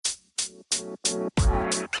Let's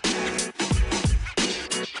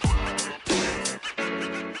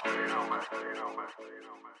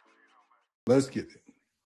get it.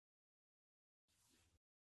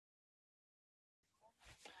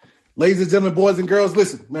 Ladies and gentlemen, boys and girls,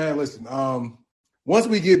 listen. Once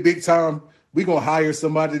we get big time, we're going to hire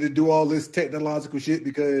somebody to do all this technological shit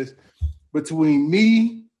because between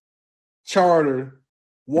me, Charter,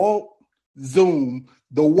 Walt, Zoom,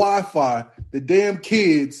 the Wi-Fi, the damn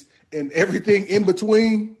kids, and everything in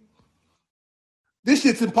between, this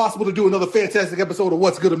shit's impossible to do another fantastic episode of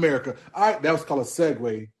What's Good America. All right, that was called a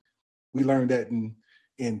segue. We learned that in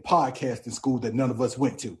podcasting school that none of us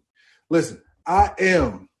went to. Listen, I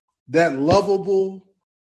am that lovable,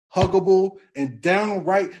 huggable, and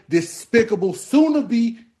downright despicable,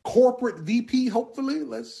 soon-to-be corporate VP, hopefully.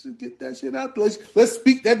 Let's get that shit out there. Let's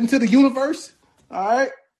speak that into the universe. All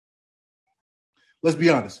right? Let's be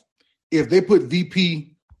honest. If they put VP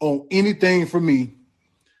on anything for me,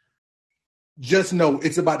 just know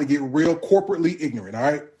it's about to get real corporately ignorant, all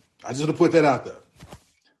right? I just want to put that out there.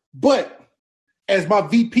 But as my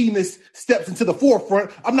VP-ness steps into the forefront,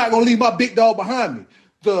 I'm not going to leave my big dog behind me.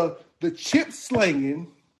 The chip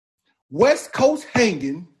slanging, West Coast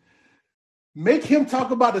hanging, make him talk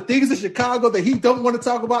about the things in Chicago that he don't want to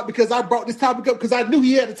talk about because I brought this topic up because I knew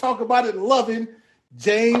he had to talk about it. Loving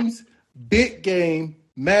James Big Game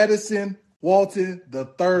Madison Walton the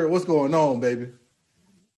third. What's going on, baby?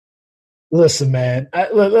 Listen, man.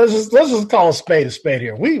 Let's just call a spade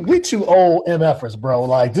here. We two old MFers, bro.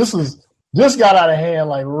 Like this got out of hand,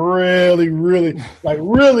 like really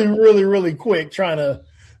quick. Trying to,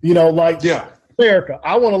 America.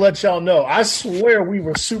 I want to let y'all know. I swear we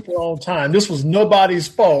were super on time. This was nobody's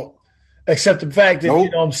fault except the fact that you know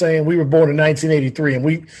what I'm saying, we were born in 1983 and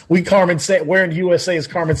we wearing USA as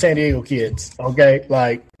Carmen Sandiego kids. Okay,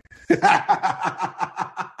 like.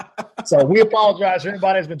 So we apologize for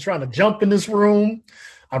everybody that's been trying to jump in this room.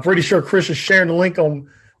 I'm pretty sure Chris is sharing the link on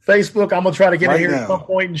Facebook. I'm going to try to get in here at some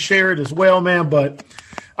point and share it as well, man. But,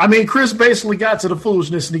 I mean, Chris basically got to the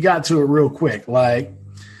foolishness and he got to it real quick. Like,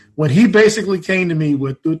 when he basically came to me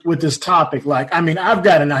with this topic, like, I mean, I've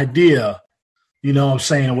got an idea, you know what I'm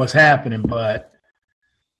saying, what's happening. But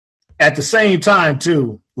at the same time,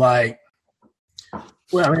 too, like,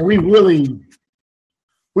 well, I mean,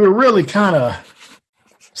 we were really kind of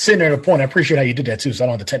sitting there at a point. I appreciate how you did that too, so I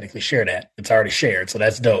don't have to technically share that. It's already shared, so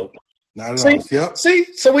that's dope. Not at all. Yep. See,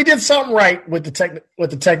 so we did something right with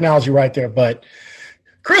the technology right there. But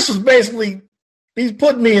Chris was basically he's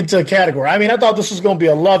putting me into a category. I mean, I thought this was going to be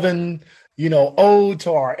a loving, ode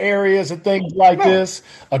to our areas and things like this.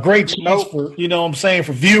 A great chance for what I'm saying,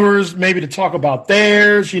 for viewers maybe to talk about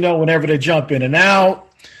theirs, whenever they jump in and out.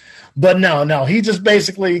 But no, he just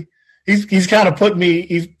basically he's kind of put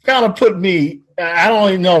me. I don't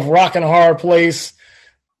even know if rocking a hard place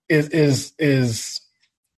is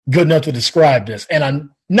good enough to describe this. And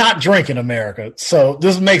I'm not drinking, America. So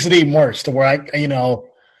this makes it even worse to where I'm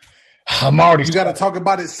already. You got to talk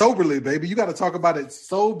about it soberly, baby. You got to talk about it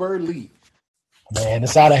soberly. Man,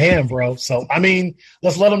 it's out of hand, bro. So, I mean,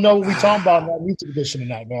 let's let them know what we're talking about in that music edition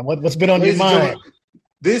tonight, man. What's been on your mind?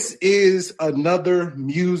 This is another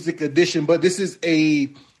music edition, but this is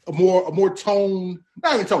a more tone,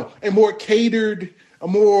 not even tone, a more catered, a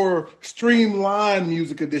more streamlined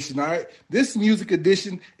music edition. All right. This music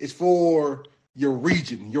edition is for your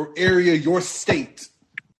region, your area, your state.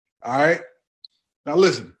 All right. Now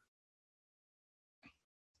listen.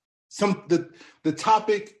 The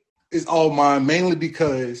topic is all mine, mainly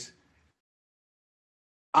because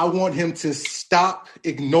I want him to stop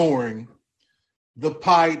ignoring the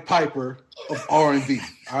Pied Piper of R&B.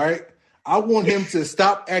 All right. I want him to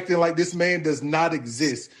stop acting like this man does not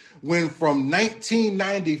exist. When from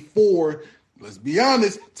 1994, let's be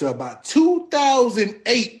honest, to about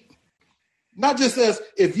 2008, not just us,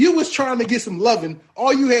 if you was trying to get some loving,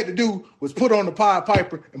 all you had to do was put on the Pied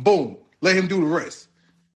Piper and boom, let him do the rest.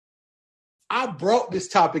 I brought this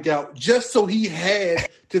topic out just so he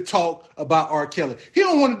had to talk about R. Kelly. He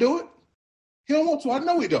don't want to do it. He don't want to. I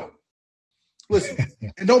know he don't. Listen,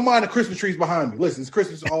 and don't mind the Christmas trees behind me. Listen, it's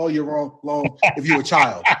Christmas all year long if you're a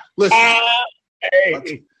child. Listen,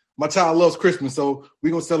 my child loves Christmas, so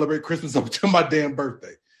we're going to celebrate Christmas up to my damn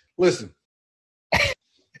birthday. Listen,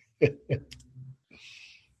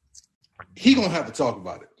 he going to have to talk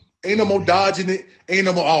about it. Ain't no more dodging it. Ain't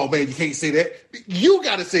no more, oh, man, you can't say that. You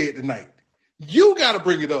got to say it tonight. You got to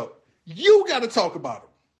bring it up. You got to talk about him.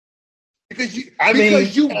 Because you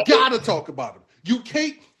got to talk about him. You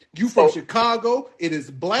can't. You from Chicago. It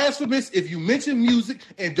is blasphemous if you mention music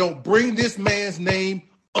and don't bring this man's name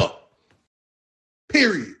up.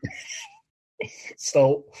 Period.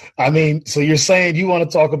 So, I mean, so you're saying you want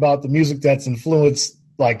to talk about the music that's influenced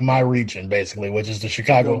like my region, basically, which is the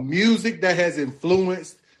Chicago. The music that has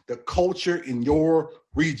influenced the culture in your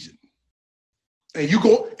region. And you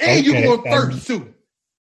going first too.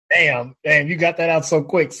 Damn, you got that out so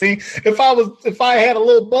quick. See, if I had a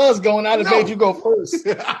little buzz going, I'd have made you go first.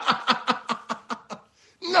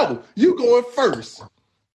 No, you going first.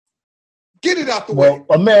 Get it out the way.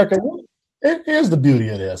 America, here's the beauty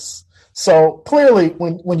of this. So clearly,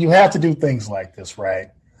 when you have to do things like this, right,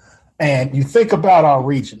 and you think about our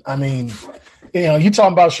region, I mean, you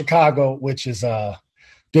talking about Chicago, which has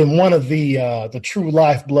been one of the true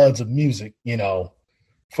lifebloods of music,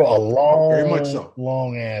 for a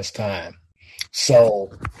long ass time.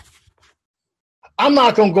 So I'm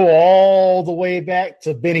not going to go all the way back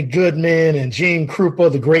to Benny Goodman and Gene Krupa,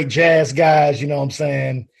 the great jazz guys, you know what I'm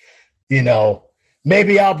saying?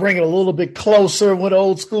 Maybe I'll bring it a little bit closer with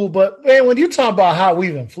old school. But, man, when you talk about how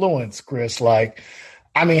we've influenced, Chris,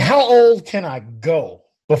 how old can I go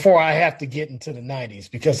before I have to get into the 90s?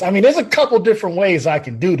 Because, there's a couple different ways I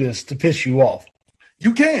can do this to piss you off.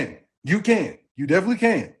 You can. You definitely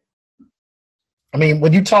can.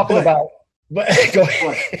 When you're talking about – go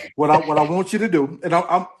ahead. What I want you to do, and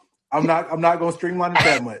I'm not going to streamline it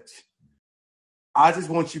that much. I just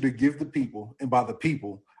want you to give the people, and by the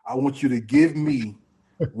people, I want you to give me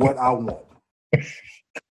what I want.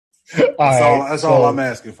 That's all I'm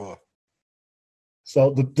asking for.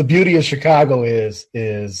 So the beauty of Chicago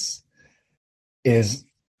is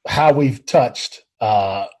how we've touched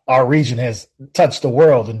our region has touched the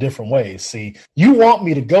world in different ways. See, you want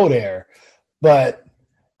me to go there, but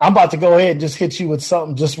I'm about to go ahead and just hit you with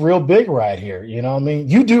something just real big right here. You know what I mean?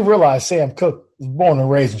 You do realize Sam Cooke was born and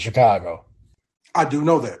raised in Chicago. I do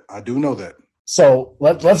know that. So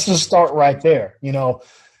let's just start right there.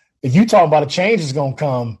 If you talk about a change is going to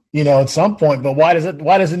come, at some point, but why does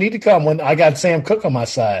it need to come when I got Sam Cooke on my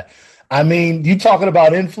side? You talking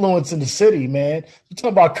about influence in the city, man. You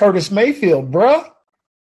talking about Curtis Mayfield, bruh.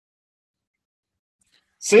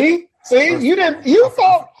 See, I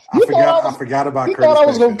forgot about you Curtis thought I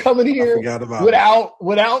was going Mayfield. to come in here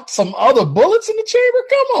without some other bullets in the chamber?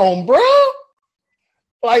 Come on, bro.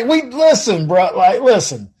 Listen, bro.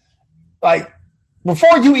 Listen.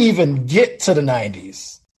 Before you even get to the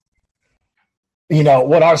 90s,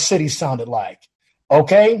 what our city sounded like.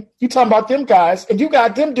 Okay? You talking about them guys, and you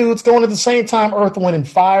got them dudes going at the same time Earth, Wind, and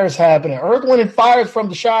Fire is happening. Earth, Wind, and Fire is from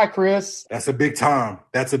the Chi, Chris. That's a big time.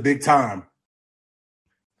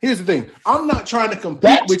 Here's the thing. I'm not trying to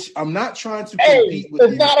compete with you. I'm not trying to compete with you.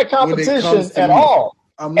 It's not a competition at all.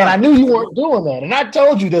 And I knew you weren't doing that. And I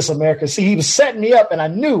told you this, America. See, he was setting me up, and I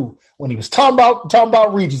knew when he was talking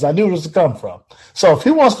about regions, I knew it was to come from. So if he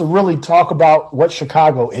wants to really talk about what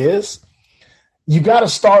Chicago is, you got to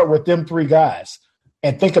start with them three guys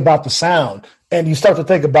and think about the sound. And you start to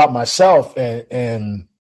think about myself and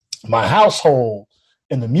my household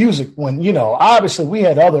and the music when, obviously we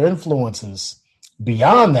had other influences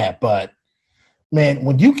beyond that. But, man,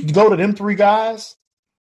 when you go to them three guys,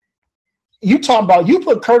 you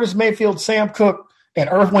put Curtis Mayfield, Sam Cooke, and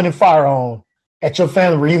Earth, Wind, and Fire on at your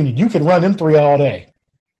family reunion. You can run them three all day.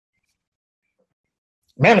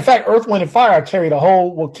 Man, in fact, Earth, Wind, and Fire carry the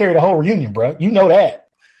whole reunion, bro. You know that.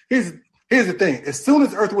 Here's the thing. As soon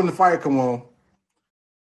as Earth, Wind, and Fire come on,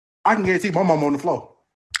 I can guarantee my mom on the floor.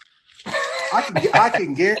 I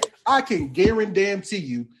can guarantee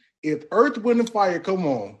you if Earth, Wind, and Fire come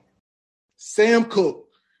on, Sam Cooke,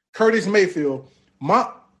 Curtis Mayfield, my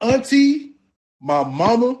auntie, my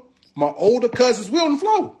mama, my older cousins, we're on the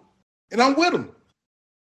floor. And I'm with them.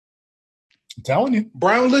 I'm telling you.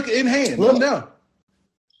 Brown liquor in hand. I'm down.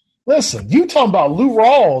 Listen, you talking about Lou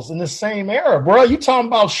Rawls in the same era, bro. You talking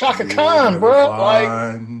about Shaka Khan, bro.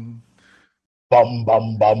 Bum,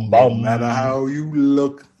 bum, bum, bum. No matter how you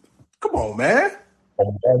look. Come on, man.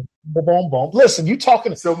 Bum, bum, bum, bum, bum. Listen, you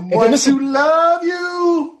talking. Someone who love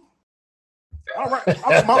you. All right.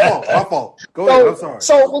 My fault. Go ahead. I'm sorry.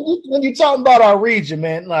 So when you talking about our region,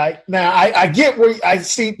 man, now I get where I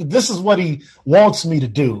see this is what he wants me to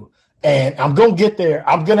do. And I'm going to get there.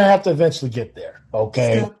 I'm going to have to eventually get there.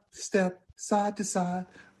 Okay. Step, side to side,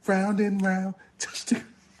 round and round.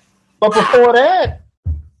 But before that,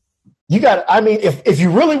 you got if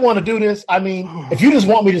you really want to do this, if you just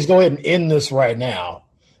want me to just go ahead and end this right now,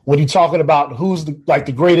 when you're talking about who's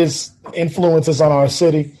the greatest influences on our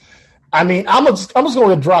city, I'm just going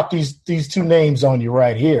to drop these two names on you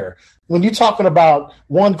right here. When you're talking about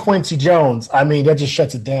one Quincy Jones, that just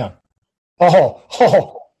shuts it down.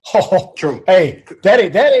 True. Hey, that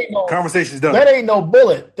ain't no conversation's done. That ain't no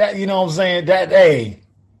bullet. That you know what I'm saying.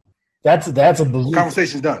 That's a belief.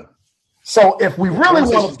 Conversation's done. So if we really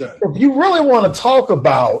if you really want to talk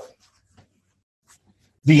about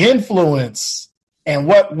the influence and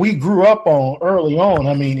what we grew up on early on,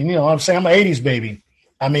 I mean, you know, I'm saying I'm an 80s baby.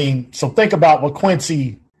 I mean, so think about what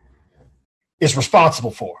Quincy is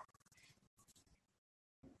responsible for.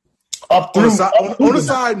 On a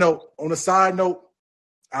side note,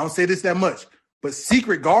 I don't say this that much, but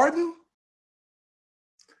Secret Garden,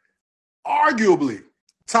 arguably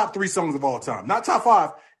top 3 songs of all time. Not top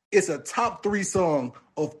 5. It's a top 3 song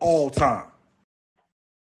of all time.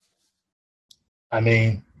 I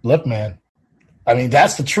mean, look, man. I mean,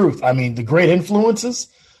 that's the truth. I mean, the great influences.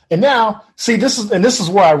 And now, see, this is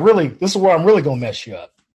where I'm really going to mess you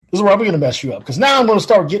up. This is where I'm going to mess you up, because now I'm going to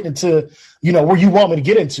start getting into, you know, where you want me to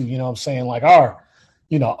get into. You know what I'm saying? Like our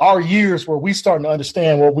years where we starting to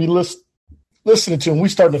understand what we listening to, and we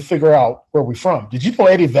starting to figure out where we're from. Did you know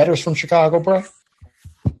Eddie Vedder's from Chicago, bro?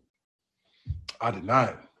 I did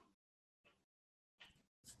not.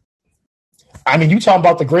 I mean, you talking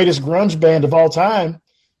about the greatest grunge band of all time,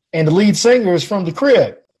 and the lead singer is from the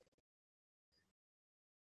Crib.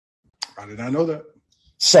 I did not know that.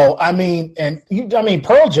 So, I mean,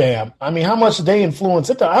 Pearl Jam, I mean, how much did they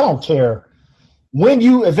influence it? I don't care when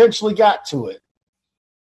you eventually got to it.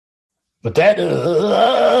 But that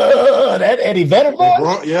Eddie Vedder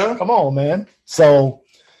voice, yeah. Come on, man. So,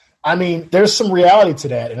 I mean, there's some reality to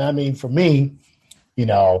that. And I mean, for me, you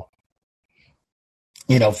know,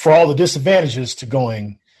 for all the disadvantages to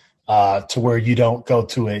going to where you don't go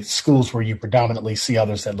to schools where you predominantly see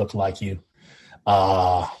others that look like you,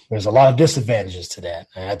 there's a lot of disadvantages to that.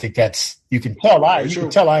 And I think you can tell I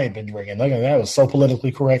ain't been drinking. Look, that was so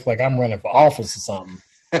politically correct, like I'm running for office or something.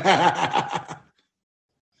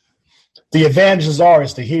 The advantages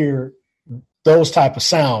is to hear those type of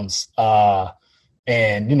sounds,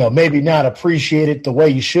 and, you know, maybe not appreciate it the way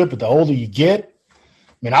you should, but the older you get.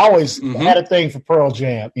 I mean, I always had a thing for Pearl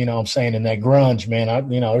Jam, you know what I'm saying, in that grunge, man.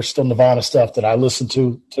 There's still Nirvana stuff that I listen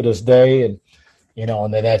to this day, and, you know,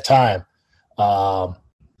 and at that time.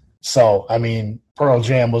 So, I mean, Pearl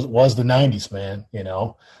Jam was the 90s, man, you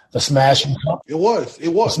know. The Smashing Pumpkins. It was.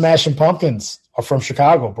 The Smashing Pumpkins are from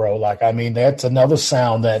Chicago, bro. Like, I mean, that's another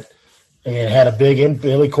sound that had a big in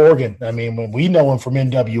Billy Corgan. I mean, when we know him from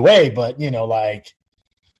NWA, but, you know, like.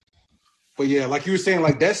 But, yeah, like you were saying,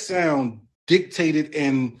 like, that sound dictated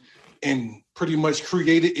and pretty much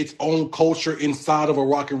created its own culture inside of a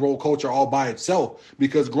rock and roll culture all by itself,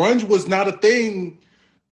 because grunge was not a thing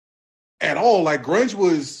at all. Like, grunge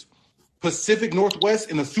was Pacific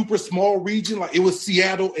Northwest in a super small region. Like, it was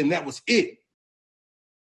Seattle, and that was it.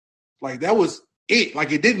 Like, that was it.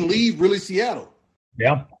 Like, it didn't leave really Seattle.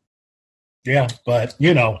 Yeah. Yeah, but,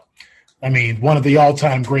 you know, I mean, one of the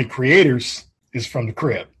all-time great creators is from the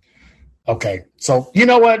Crib. Okay, so you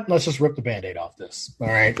know what? Let's just rip the Band-Aid off this, all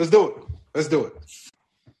right? Let's do it.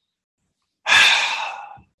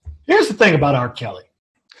 Here's the thing about R. Kelly.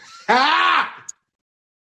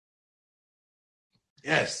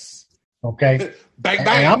 Yes. Okay. Bang,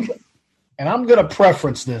 bang. And I'm going to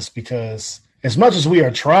preference this, because as much as we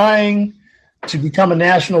are trying to become a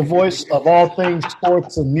national voice of all things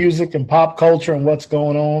sports and music and pop culture and what's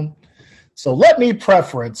going on, so let me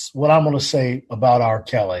preference what I'm going to say about R.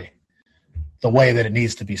 Kelly the way that it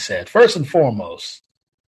needs to be said. First and foremost,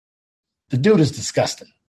 the dude is disgusting.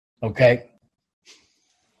 Okay.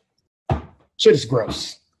 Shit is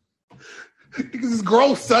gross. Because it's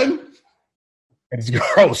gross, son. It's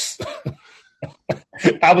gross.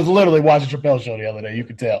 I was literally watching Chappelle Show the other day. You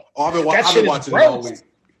can tell. Oh, I've been watching it all week.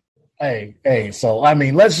 Hey. So, I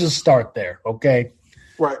mean, let's just start there. Okay.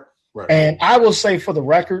 Right. And I will say, for the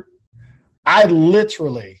record, I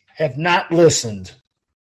literally have not listened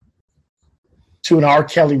to an R.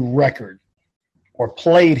 Kelly record or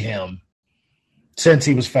played him since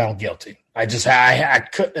he was found guilty. I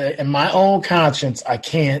could, in my own conscience, I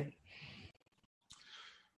can't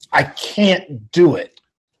do it.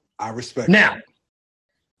 I respect now. That.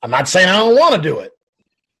 I'm not saying I don't want to do it,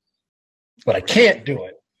 but I can't do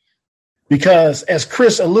it because, as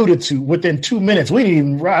Chris alluded to, within 2 minutes, we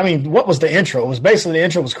didn't even. I mean, what was the intro? It was basically the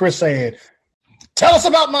intro was Chris saying, "Tell us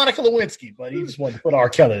about Monica Lewinsky," but he just wanted to put R.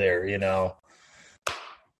 Kelly there, you know.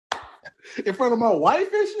 In front of my wife,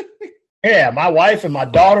 yeah, my wife and my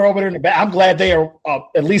daughter over there in the back. I'm glad they are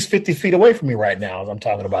at least 50 feet away from me right now as I'm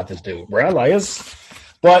talking about this dude, bro. Like,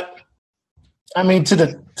 but I mean,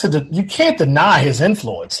 you can't deny his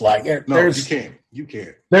influence. Like, you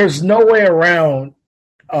can't. There's no way around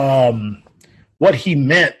what he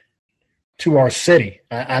meant to our city.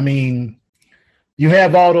 I mean, you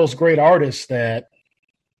have all those great artists that,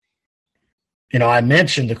 you know, I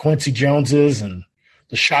mentioned, the Quincy Joneses and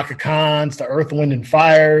the Shaka Khans, the Earth, Wind, and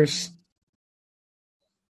Fires.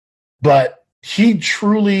 But he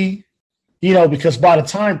truly, because by the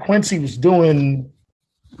time Quincy was doing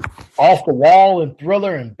Off the Wall and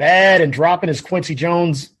Thriller and Bad and dropping his Quincy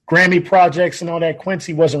Jones Grammy projects and all that,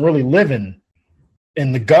 Quincy wasn't really living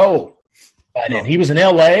in the go by then. He was in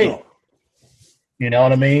LA. No. You know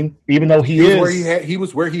what I mean? Even though he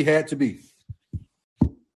was where he had to be.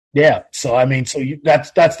 Yeah. So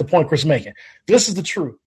that's the point Chris is making. This is the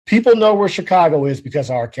truth. People know where Chicago is because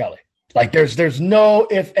of R. Kelly. Like there's no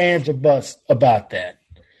ifs, ands, or buts about that.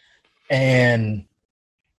 And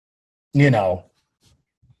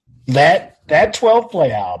that 12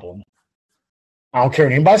 play album, I don't care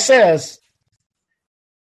what anybody says.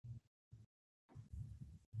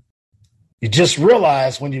 You just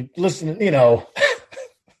realize when you listen,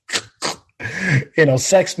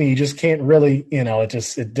 Sex Me, you just can't really,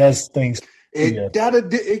 it does things. It got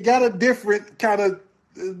a different kind of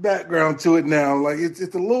background to it now. Like it's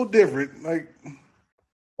a little different. Like,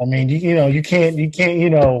 I mean, you can't,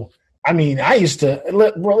 I mean, I used to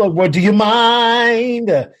look, do you mind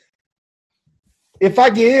if I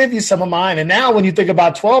give you some of mine? And now when you think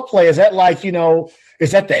about 12 play, is that like,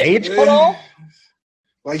 is that the age cutoff?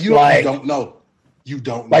 Like you don't know. You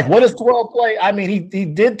don't know. Like what is 12 play? I mean, he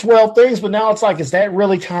did 12 things, but now it's like, is that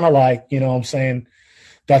really kind of like, what I'm saying?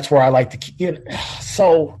 That's where I like to get.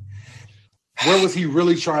 So where was he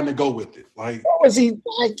really trying to go with it? Like, where was he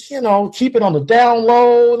like, keep it on the down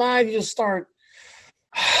low? Now you just start.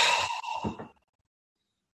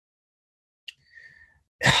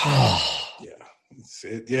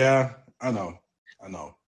 Yeah, I know.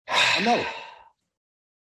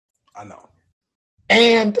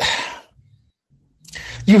 And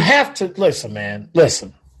you have to listen, man.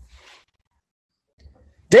 Listen.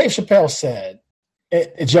 Dave Chappelle said,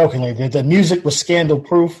 jokingly, that the music was scandal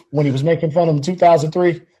proof when he was making fun of him in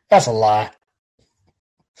 2003. That's a lie.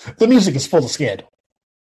 The music is full of scandal.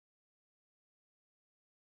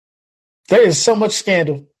 There is so much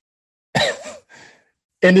scandal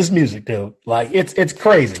in this music, dude. Like it's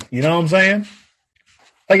crazy. You know what I'm saying?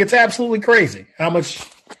 Like it's absolutely crazy how much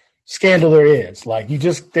scandal there is. Like you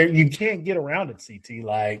can't get around it, CT.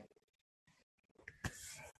 Like,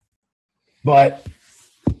 but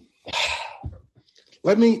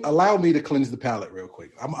allow me to cleanse the palate real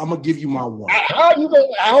quick. I'm gonna give you my one. How do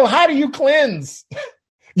you cleanse?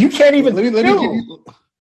 You can't even. Let me give you.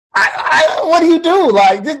 What do you do?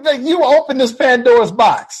 Like you open this Pandora's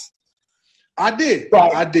box. I did.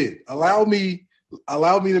 Right. I did. Allow me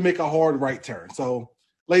to make a hard right turn. So,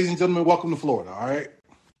 ladies and gentlemen, welcome to Florida. All right.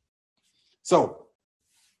 So,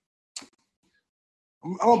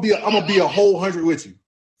 I'm gonna be a whole 100 with you.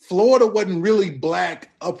 Florida wasn't really black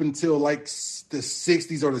up until like the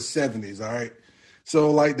 60s or the 70s. All right.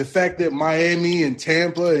 So, like the fact that Miami and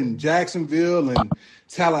Tampa and Jacksonville and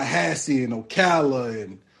Tallahassee and Ocala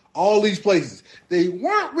and all these places, they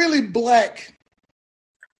weren't really black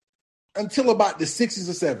until about the 60s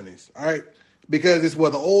or 70s, all right? Because it's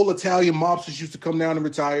where the old Italian mobsters used to come down and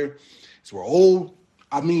retire. It's where no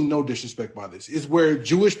disrespect by this. It's where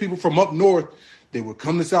Jewish people from up north, they would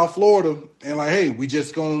come to South Florida and like, hey,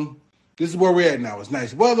 this is where we're at now. It's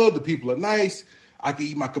nice weather. The people are nice. I can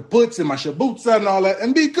eat my kaputs and my shabutza and all that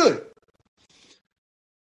and be good.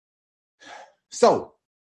 So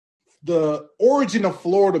the origin of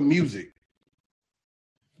Florida music,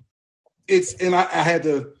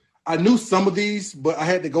 I knew some of these, but I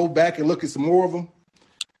had to go back and look at some more of them.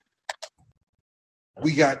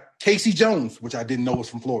 We got Casey Jones, which I didn't know was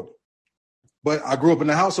from Florida. But I grew up in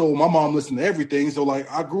a household, my mom listened to everything. So like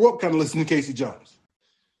I grew up kind of listening to Casey Jones.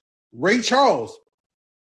 Ray Charles,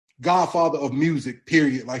 godfather of music,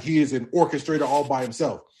 period. Like he is an orchestrator all by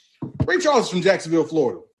himself. Ray Charles is from Jacksonville,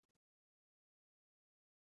 Florida.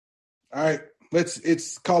 All right,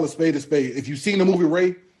 let's call a spade a spade. If you've seen the movie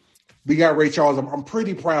Ray, we got Ray Charles. I'm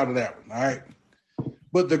pretty proud of that one. All right.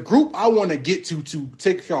 But the group I want to get to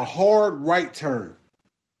take a hard right turn.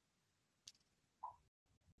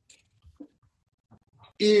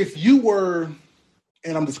 If you were,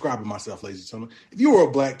 and I'm describing myself, ladies and gentlemen, if you were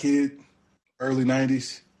a black kid, early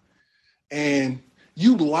 90s, and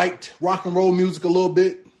you liked rock and roll music a little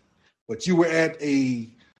bit, but you were at a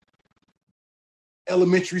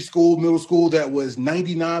elementary school, middle school that was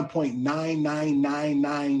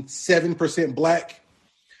 99.99997% black.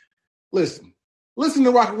 Listen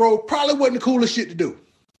to rock and roll probably wasn't the coolest shit to do.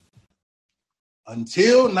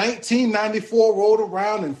 Until 1994 rolled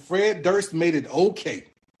around and Fred Durst made it okay.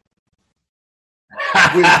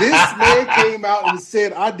 When this man came out and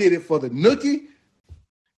said, I did it for the nookie,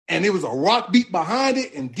 and it was a rock beat behind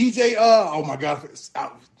it, and DJ, oh my God,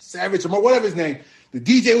 Savage or whatever his name, the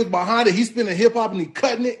DJ was behind it. He's spinning hip hop and he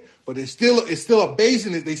cutting it. but it's still a bass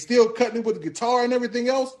and they still cutting it with the guitar and everything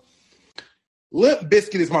else. Limp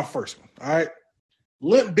Bizkit is my first one. All right.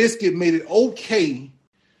 Limp Bizkit made it okay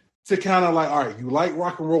to kind of like, all right, you like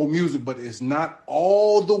rock and roll music, but it's not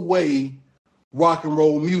all the way rock and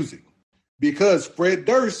roll music. Because Fred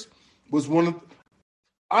Durst was one of,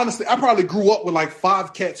 honestly, I probably grew up with like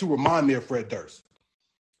 5 cats who remind me of Fred Durst.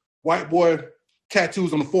 White boy,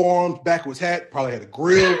 tattoos on the forearms, backwards hat, probably had a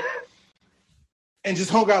grill, and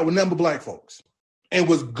just hung out with nothing but black folks and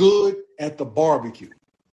was good at the barbecue,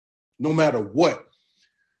 no matter what.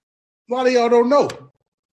 A lot of y'all don't know.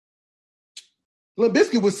 Limp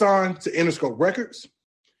Bizkit was signed to Interscope Records.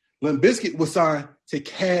 Limp Bizkit was signed to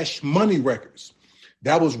Cash Money Records.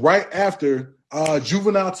 That was right after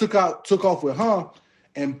Juvenile took off with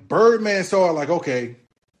and Birdman saw it like, okay,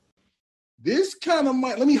 this kind of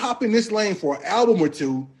let me hop in this lane for an album or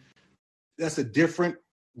two. That's a different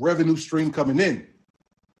revenue stream coming in.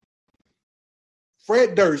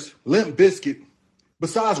 Fred Durst, Limp Bizkit,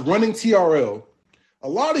 besides running TRL, a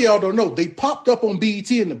lot of y'all don't know, they popped up on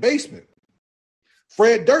BET in the basement.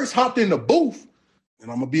 Fred Durst hopped in the booth, and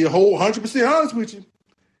I'm going to be a whole 100% honest with you.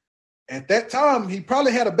 At that time, he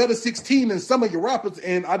probably had a better 16 than some of your rappers,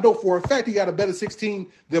 and I know for a fact he got a better 16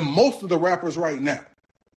 than most of the rappers right now.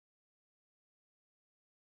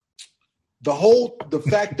 The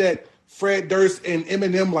fact that Fred Durst and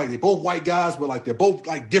Eminem, like, they're both white guys, but like they're both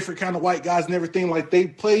like different kind of white guys and everything, like they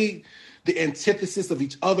played the antithesis of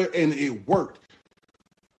each other and it worked.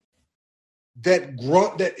 That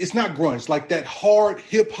it's not grunge, like that hard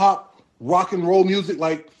hip hop rock and roll music,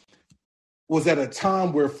 like was at a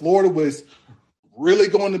time where Florida was really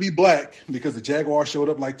going to be black because the Jaguars showed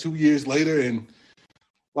up like 2 years later, and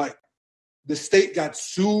like the state got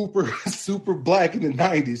super, super black in the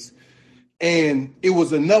 90s. And it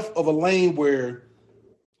was enough of a lane where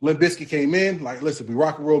Limp Bizkit came in, like, listen, we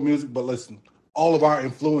rock and roll music, but listen, all of our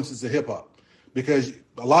influences are hip hop. Because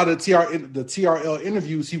a lot of the TRL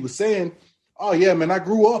interviews, he was saying, oh yeah, man, I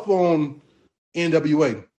grew up on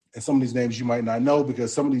NWA. And some of these names you might not know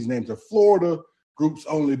because some of these names are Florida groups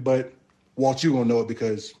only, but Walt, you gonna know it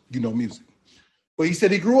because you know music. But he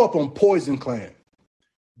said he grew up on Poison Clan,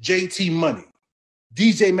 JT Money,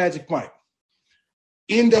 DJ Magic Mike,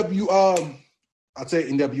 I'd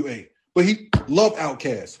say NWA, but he loved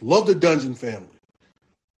Outkast, loved the Dungeon Family.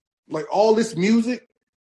 Like all this music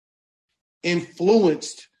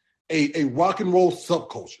influenced a rock and roll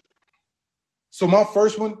subculture. So my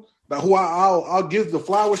first one, like who I'll give the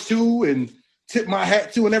flowers to and tip my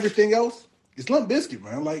hat to and everything else, is Limp Bizkit,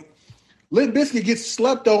 man. Like Limp Bizkit gets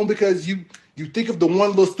slept on because you think of the one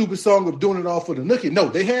little stupid song of Doing It All for the Nookie. No,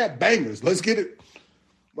 they had bangers. Let's get it.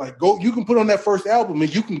 Like you can put on that first album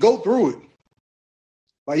and you can go through it.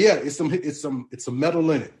 Like yeah, it's some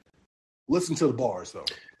metal in it. Listen to the bars though.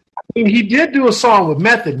 I mean, he did do a song with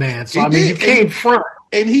Method Man, so he came front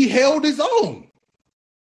and he held his own.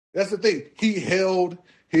 That's the thing. He held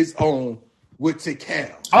his own with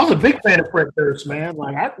Tikal. I was a big fan of Fred Durst, man.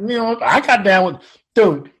 Like I got down with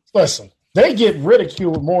dude. Listen, they get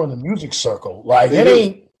ridiculed more in the music circle. Like it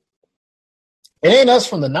ain't us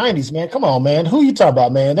from the 90s, man. Come on, man. Who you talking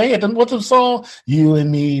about, man? They had what's the song? You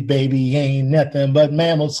and me, baby, ain't nothing but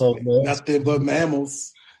mammals. So nothing but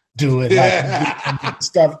mammals. Do it like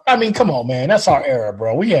stuff. I mean, come on, man. That's our era,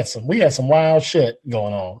 bro. We had some wild shit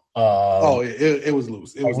going on. It was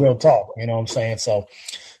loose. It was real loose. Talk. You know what I'm saying? So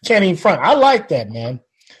can't even front. I like that, man.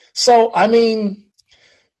 So I mean,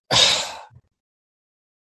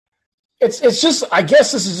 it's just. I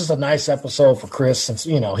guess this is just a nice episode for Chris, since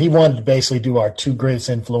he wanted to basically do our 2 greatest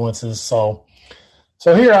influences. So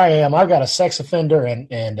here I am. I've got a sex offender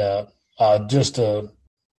and just a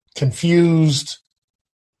confused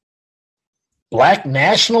black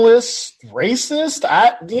nationalist, racist.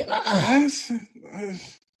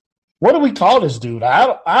 What do we call this dude?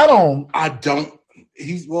 I don't.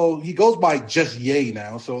 He goes by Just Ye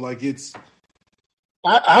now, so like it's.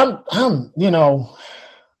 I'm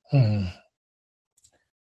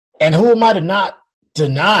And who am I to not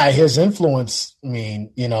deny his influence? I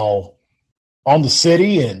mean, on the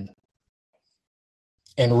city and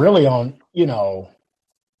really on the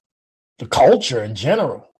culture in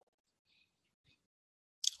general.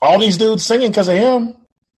 All these dudes singing because of him.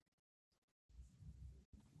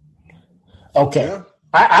 Okay. Yeah.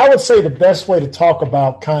 I would say the best way to talk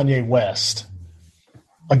about Kanye West,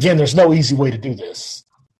 again, there's no easy way to do this.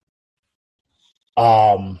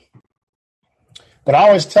 But I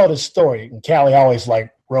always tell this story, and Callie always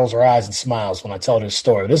rolls her eyes and smiles when I tell this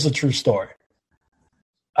story. This is a true story.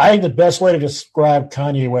 I think the best way to describe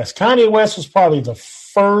Kanye West was probably the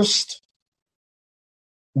first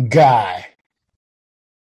guy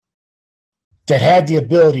that had the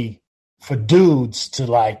ability for dudes to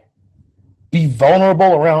like be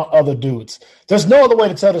vulnerable around other dudes. There's no other way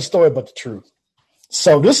to tell the story but the truth.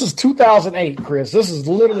 So this is 2008, Chris. This is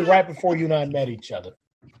literally right before you and I met each other.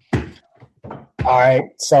 All right.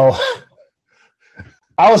 So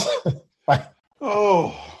I was like,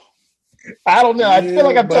 I don't know. I feel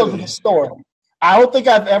like I've told you the story. I don't think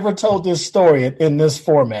I've ever told this story in this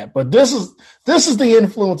format, but this is the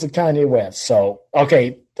influence of Kanye West. So,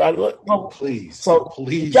 okay. Please.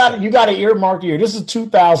 You got to earmark here. This is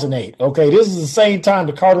 2008. Okay. This is the same time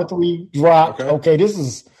the Carter 3 dropped. Okay. This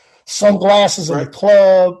is Sunglasses in the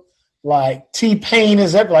Club. Like T-Pain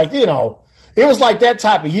is like, you know, it was like that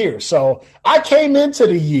type of year. So I came into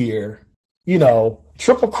the year, you know,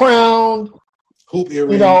 Triple Crown, hoop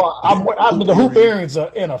earrings. You know, the hoop earrings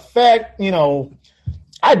are in effect. You know,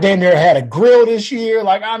 I damn near had a grill this year.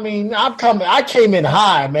 Like, I mean, I came in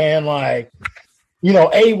high, man. Like, you know,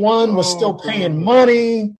 A1 was still paying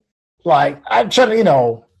money. Like, I'm trying to, you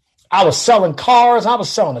know, I was selling cars. I was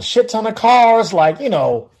selling a shit ton of cars. Like, you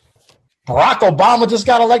know, Barack Obama just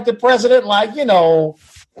got elected president. Like, you know,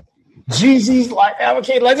 Jeezy's like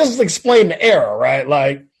advocate. Like, this is explain the era, right?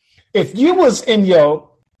 Like, if you was in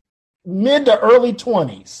your mid to early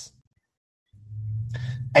 20s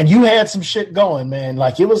and you had some shit going, man,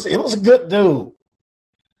 like it was a good dude.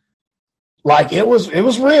 Like it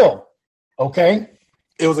was real. Okay.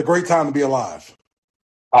 It was a great time to be alive.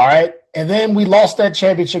 All right. And then we lost that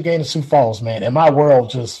championship game in Sioux Falls, man. And my world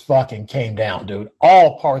just fucking came down, dude.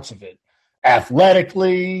 All parts of it.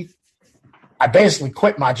 Athletically, I basically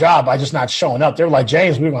quit my job by just not showing up. They were like,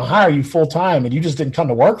 James, we were going to hire you full time and you just didn't come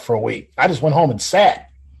to work for a week. I just went home and sat.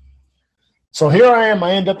 So here I am.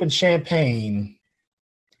 I end up in Champaign.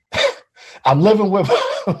 I'm living with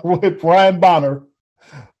Brian Bonner,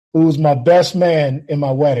 who's my best man in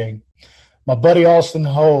my wedding, my buddy Austin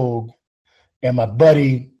Hogue, and my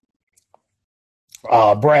buddy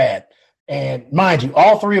Brad. And mind you,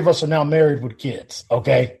 all three of us are now married with kids.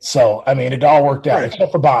 Okay. So, I mean, it all worked out,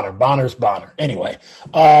 except for Bonner. Bonner's Bonner. Anyway.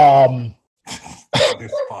 So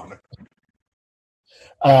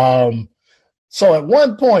at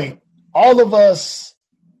one point, all of us,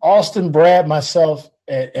 Austin, Brad, myself,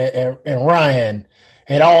 and Ryan,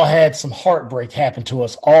 had all had some heartbreak happen to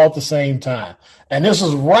us all at the same time. And this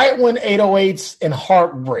was right when 808s and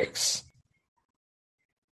Heartbreaks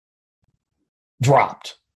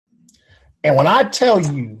dropped. And when I tell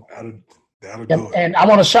you, and I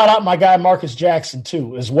want to shout out my guy Marcus Jackson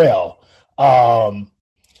too, as well.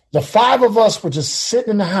 The five of us were just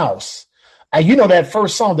sitting in the house. And you know that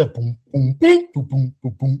first song, that boom, boom, bing, boom, boom,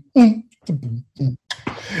 boom, boom, boom, boom, boom.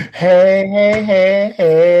 Hey, hey, hey,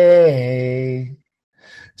 hey.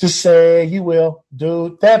 Just say you will.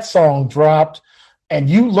 Dude, that song dropped. And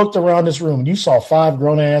you looked around this room and you saw five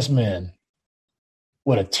grown-ass men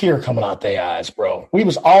with a tear coming out their eyes, bro. We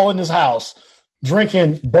was all in this house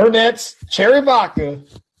drinking Burnett's cherry vodka.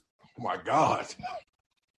 Oh my God.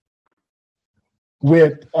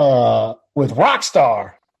 With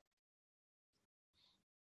Rockstar.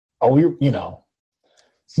 Oh,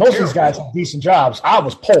 most of these guys have decent jobs. I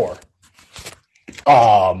was poor.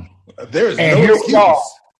 There's no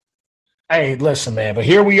excuse. Hey, listen, man, but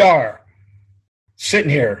here we are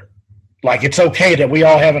sitting here. Like, it's okay that we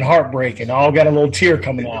all having heartbreak and all got a little tear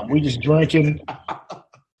coming out. We just drinking.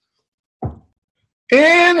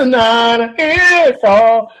 In the night, it's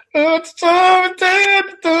all.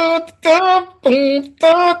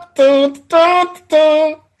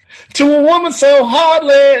 To a woman so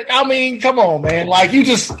heartless. I mean, come on, man. Like, you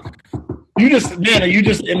just, man, are you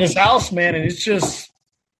just in this house, man? And it's just,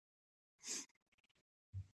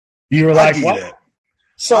 you were like, what? That.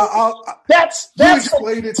 So that's you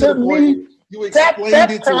explained it to the point. You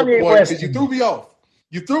explained it to a point because you threw me off.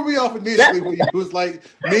 You threw me off initially when you was like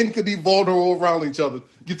men could be vulnerable around each other.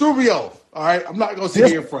 You threw me off. All right, I'm not gonna sit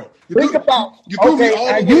here in front. You threw me all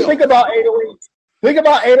the way think about 808s. Think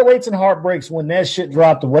about 808s and Heartbreaks when that shit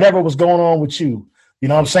dropped or whatever was going on with you. You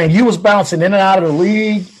know what I'm saying? You was bouncing in and out of the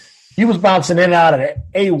league. You was bouncing in and out of the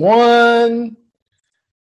A1.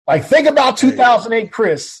 Like, think about 2008,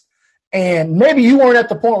 Chris. And maybe you weren't at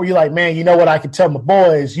the point where you're like, man, you know what? I could tell my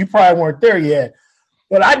boys. You probably weren't there yet.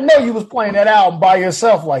 But I know you was playing that album by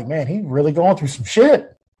yourself. Like, man, he really going through some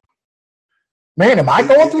shit. Man, am I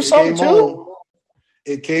going through something too?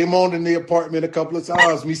 It came on in the apartment a couple of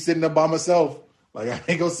times. Me sitting there by myself. Like, I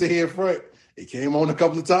ain't going to sit here in front. It came on a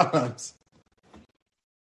couple of times.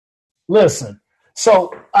 Listen.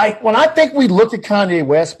 So, when I think we look at Kanye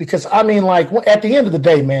West, because, I mean, like, at the end of the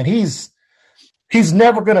day, man, he's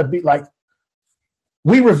never going to be like,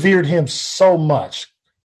 we revered him so much.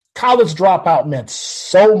 College Dropout meant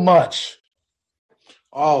so much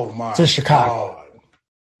Oh my to Chicago.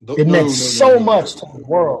 God. It meant so much to the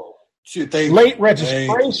world. Shit, Late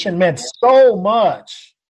registration meant so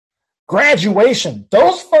much. Graduation,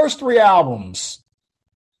 those first 3 albums,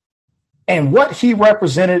 and what he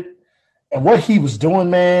represented and what he was doing,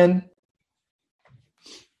 man,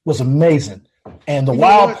 was amazing. And the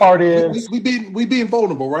wild part is we being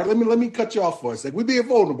vulnerable, right? Let me cut you off for a second. We being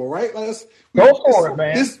vulnerable, right? Go for it,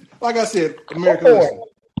 man. Like I said, American listener.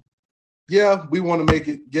 Yeah, we want to make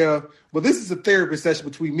it. Yeah, but this is a therapy session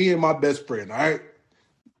between me and my best friend. All right,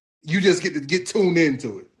 you just get to get tuned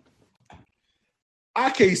into it. I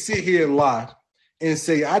can't sit here and lie and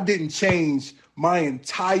say I didn't change my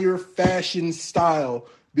entire fashion style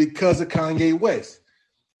because of Kanye West.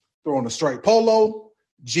 Throw on a striped polo,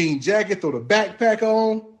 jean jacket, throw the backpack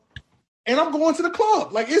on, and I'm going to the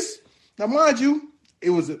club. Like now, mind you, it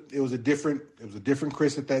was a different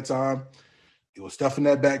Chris at that time. It was stuff in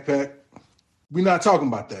that backpack. We're not talking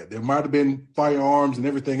about that. There might have been firearms and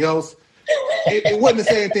everything else. It wasn't the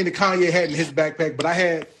same thing that Kanye had in his backpack, but I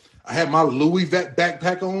had my Louis Vuitton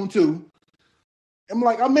backpack on too.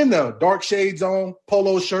 I'm in there, dark shades on,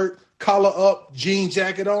 polo shirt, collar up, jean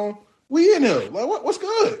jacket on. We in here. Like, what's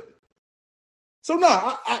good? So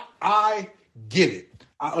I get it.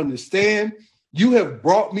 I understand. You have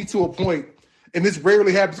brought me to a point, and this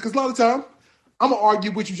rarely happens because a lot of time I'm gonna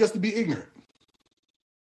argue with you just to be ignorant.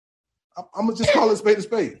 I'm gonna just call it spade a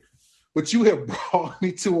spade. But you have brought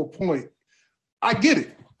me to a point. I get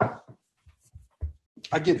it.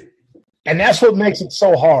 And that's what makes it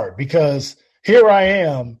so hard, because here I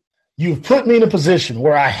am. You've put me in a position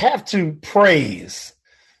where I have to praise.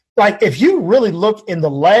 Like, if you really look in the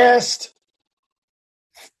last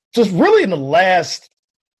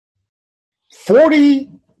 40,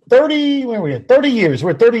 30, where are we at? 30 years.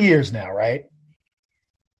 We're 30 years now, right?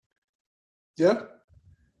 Yeah.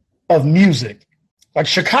 Of music. Like,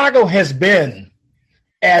 Chicago has been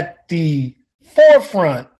at the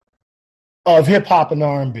forefront of hip hop and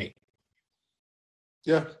R&B.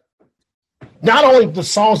 Yeah. Not only the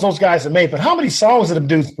songs those guys have made, but how many songs that them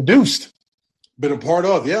dudes produced? Been a part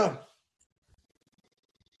of, yeah.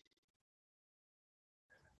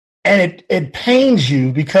 And it pains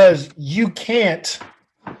you because you can't.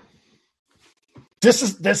 This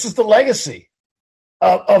is the legacy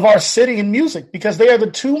of our city in music, because they are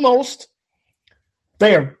two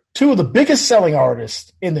of the biggest selling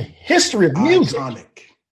artists in the history of music.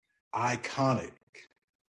 Iconic.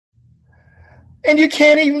 And you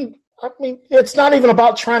can't even, it's not even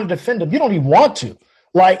about trying to defend them. You don't even want to.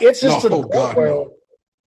 Like, it's just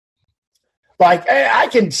like,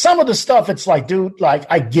 some of the stuff, it's like, dude, like,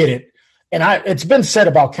 I get it. And it's been said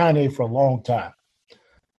about Kanye for a long time.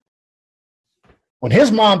 When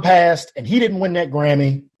his mom passed and he didn't win that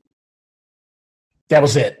Grammy, that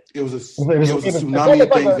was it. It was a tsunami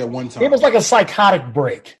of things at one time. It was like a psychotic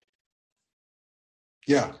break.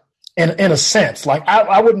 Yeah. In a sense, like,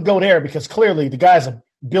 I wouldn't go there because clearly the guy's a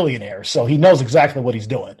billionaire, so he knows exactly what he's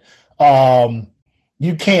doing.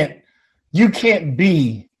 You can't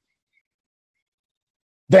be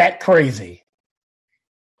that crazy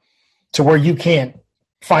to where you can't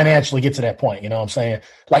financially get to that point. You know what I'm saying?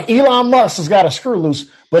 Like, Elon Musk has got a screw loose,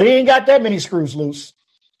 but he ain't got that many screws loose.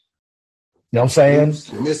 You know what I'm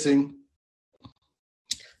saying? Missing.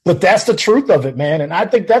 But that's the truth of it, man. And I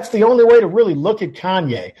think that's the only way to really look at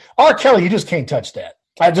Kanye. R. Kelly, you just can't touch that.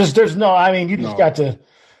 You just got to,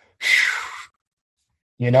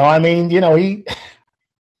 he,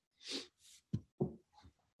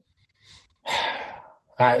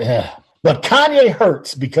 but Kanye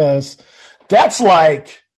hurts because that's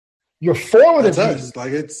like your formative. That's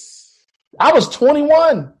like I was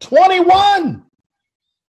 21.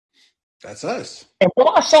 That's us. And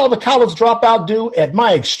what I saw the college dropout do at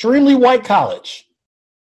my extremely white college,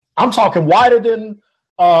 I'm talking whiter than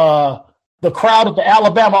the crowd at the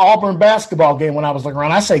Alabama-Auburn basketball game when I was looking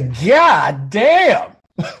around. I say, God damn.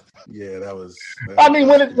 Yeah, that was.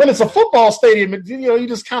 When it's a football stadium, you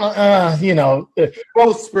just kind of,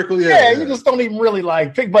 well, sprinkle, yeah. You just don't even really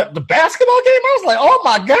like pick. But the basketball game, I was like, oh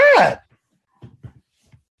my God.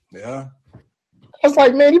 Yeah. I was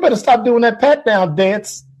like, man, you better stop doing that pat down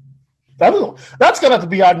dance. That's going to have to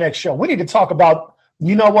be our next show. We need to talk about,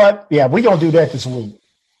 you know what? Yeah, we're going to do that this week.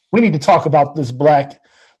 We need to talk about this black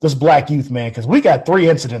youth, man, because we got 3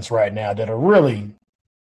 incidents right now that are really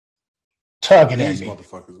tugging at me.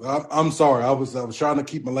 Motherfuckers. I'm sorry. I was trying to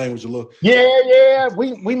keep my language a little. Yeah.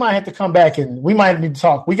 We might have to come back and we might need to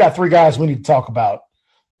talk. We got 3 guys we need to talk about,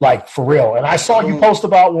 like, for real. And I saw you post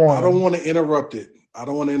about one. I don't want to interrupt it. I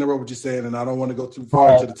don't want to interrupt what you're saying, and I don't want to go too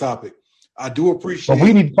far into the topic. I do appreciate. But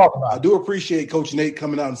we need to talk about. I do appreciate Coach Nate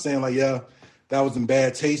coming out and saying, like, yeah, That was in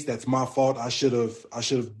bad taste. That's my fault.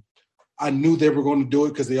 I knew they were going to do it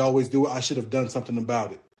because they always do it. I should have done something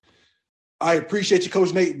about it. I appreciate you,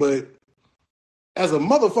 Coach Nate, but as a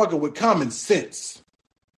motherfucker with common sense,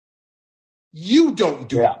 you don't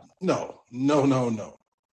do it. No.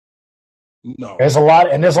 There's a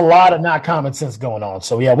lot of not common sense going on.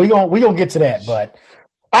 So yeah, we gonna get to that. But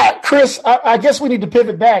Chris, I guess we need to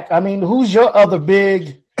pivot back. I mean, who's your other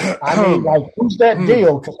big? I mean, like, who's that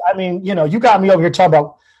deal? Because I mean, you know, you got me over here talking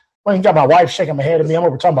about. Well, you got my wife shaking my head at me. I'm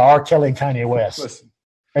over talking about R. Kelly and Kanye West. Listen,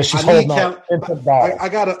 and she's holding on.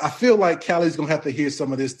 I feel like Callie's gonna have to hear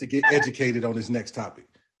some of this to get educated on this next topic.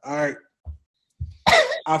 All right.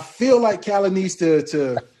 I feel like Callie needs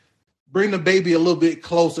to bring the baby a little bit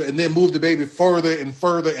closer and then move the baby further and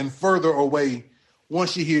further and further away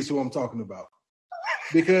once she hears who I'm talking about.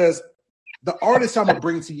 Because the artist I'm going to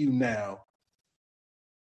bring to you now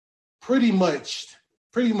pretty much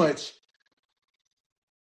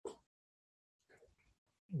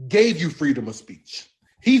gave you freedom of speech.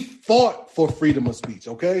 He fought for freedom of speech,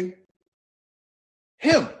 okay?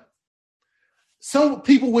 Him. Some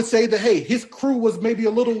people would say that, hey, his crew was maybe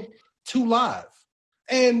a little too live.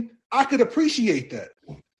 And I could appreciate that.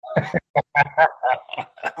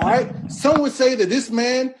 All right. Some would say that this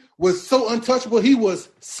man was so untouchable, he was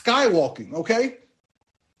skywalking. Okay.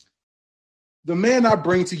 The man I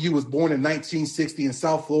bring to you was born in 1960 in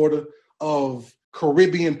South Florida of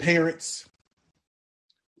Caribbean parents.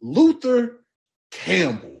 Luther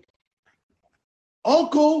Campbell.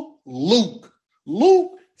 Uncle Luke.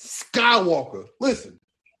 Luke Skywalker. Listen.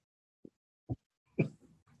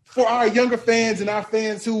 For our younger fans and our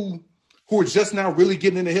fans who are just now really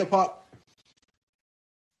getting into hip hop,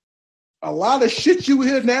 a lot of shit you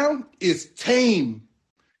hear now is tame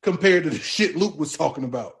compared to the shit Luke was talking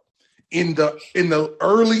about in the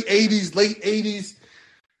early 80s, late 80s,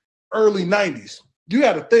 early 90s. You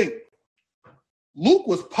got to think, Luke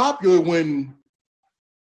was popular when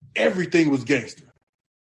everything was gangster.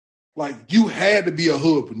 Like, you had to be a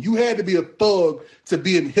hood, you had to be a thug to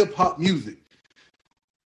be in hip hop music.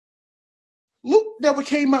 Luke never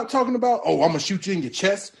came out talking about, oh, I'm going to shoot you in your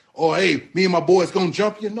chest, or, hey, me and my boys going to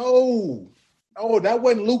jump you. No, that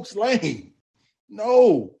wasn't Luke's lane.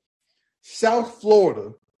 No. South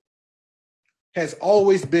Florida has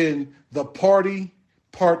always been the party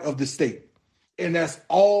part of the state. And that's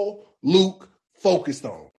all Luke focused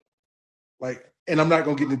on. Like, and I'm not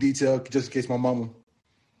going to get into detail just in case my mama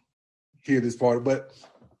hear this part, but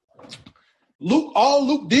all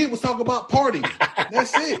Luke did was talk about partying.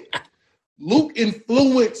 That's it. Luke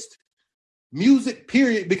influenced music,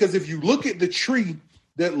 period, because if you look at the tree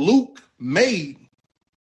that Luke made,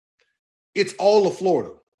 it's all of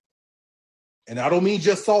Florida. And I don't mean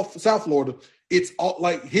just South Florida. It's all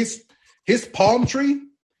like his palm tree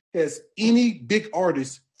has any big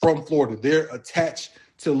artist from Florida. They're attached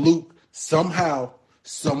to Luke somehow,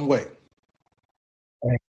 some way.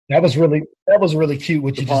 That was really cute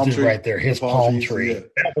what you just did right there. His palm tree. Yeah.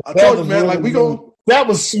 I told you, man, like that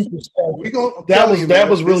was super special. That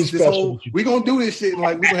was really special. We're gonna do this shit and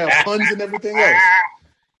like we're gonna have puns and everything else.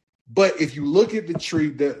 But if you look at the tree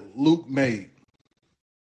that Luke made,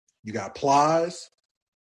 you got Plies,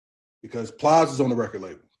 because Plies is on the record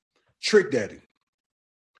label. Trick Daddy.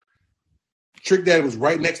 Trick Daddy was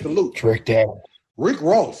right next to Luke. Trick Daddy. Rick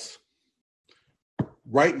Ross.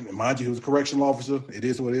 Right, mind you, he was a correctional officer. It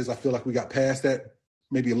is what it is. I feel like we got past that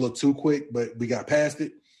maybe a little too quick, but we got past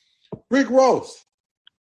it. Rick Ross.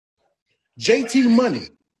 JT Money,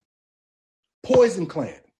 Poison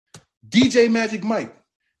Clan, DJ Magic Mike,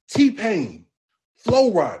 T-Pain,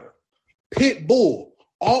 Flow Rider, Pitbull,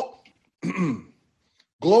 all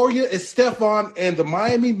Gloria Estefan and the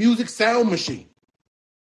Miami Music Sound Machine.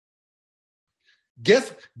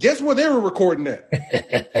 Guess where they were recording at?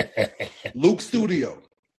 Luke's studio.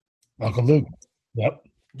 Uncle Luke. Yep.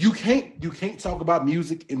 You can't talk about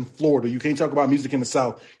music in Florida. You can't talk about music in the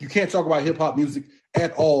South. You can't talk about hip hop music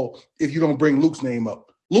at all if you don't bring Luke's name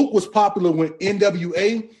up. Luke was popular when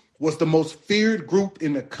NWA was the most feared group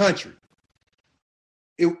in the country.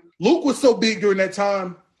 Luke was so big during that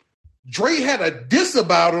time, Dre had a diss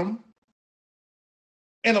about him,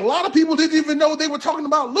 and a lot of people didn't even know they were talking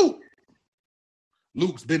about Luke.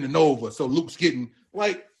 Luke's bending over, so Luke's getting,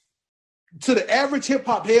 like, to the average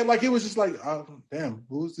hip-hop head, like, it was just like, oh, damn,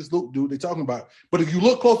 who's this Luke dude they talking about? But if you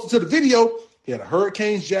look closer to the video, he had a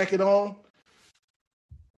Hurricanes jacket on.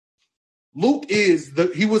 Luke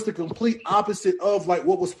he was the complete opposite of, like,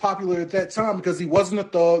 what was popular at that time, because he wasn't a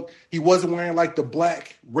thug. He wasn't wearing, like, the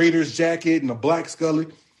black Raiders jacket and the black Scully.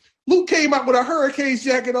 Luke came out with a Hurricanes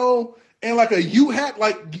jacket on and, like, a U hat,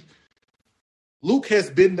 like Luke has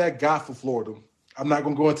been that guy for Florida. I'm not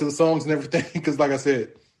going to go into the songs and everything because, like I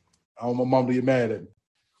said, I don't want my mom to get mad at me.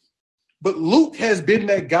 But Luke has been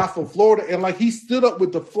that guy for Florida, and like he stood up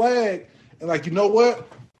with the flag and like, you know what?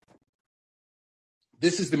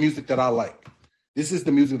 This is the music that I like. This is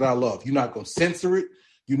the music that I love. You're not going to censor it.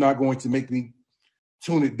 You're not going to make me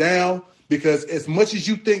tune it down because as much as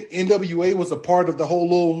you think NWA was a part of the whole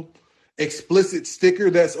little explicit sticker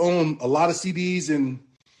that's on a lot of CDs and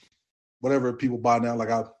whatever people buy now, like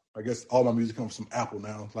I guess all my music comes from Apple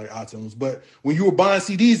now, like iTunes. But when you were buying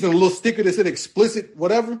CDs and a little sticker that said explicit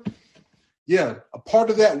whatever, yeah, a part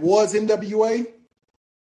of that was NWA.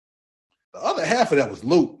 The other half of that was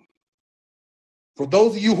Luke. For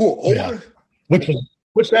those of you who are older,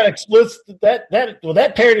 which that explicit that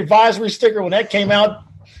parody advisory sticker when that came out,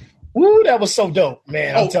 woo, that was so dope,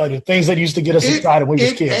 man. I'm telling you, the things that used to get us excited when we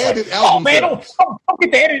was kids. Like, oh man, don't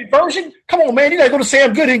get the edited version. Come on, man, you gotta go to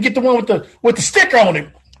Sam Goody and get the one with the sticker on it.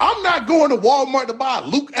 I'm not going to Walmart to buy a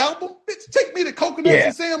Luke album. Bitch, take me to Coconuts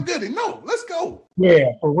and Sam Goody. No, let's go.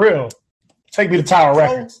 Yeah, for real. Take me to Tower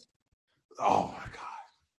Records. Oh my God.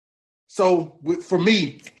 So for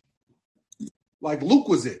me, like Luke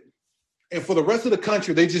was it. And for the rest of the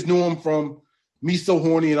country, they just knew him from Me So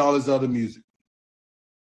Horny and all his other music.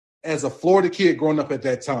 As a Florida kid growing up at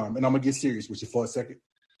that time, and I'm going to get serious with you for a second,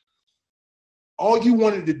 all you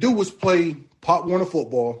wanted to do was play Pop Warner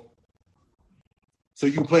football so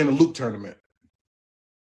you can play in the Luke tournament.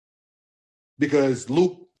 Because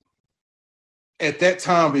Luke, at that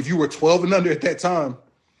time, if you were 12 and under at that time,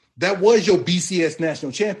 that was your BCS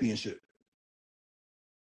national championship.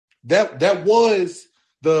 That was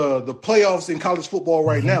the playoffs in college football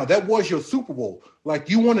right now. That was your Super Bowl. Like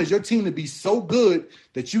you wanted your team to be so good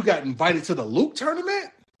that you got invited to the Luke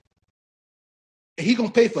tournament. And he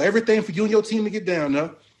gonna pay for everything for you and your team to get down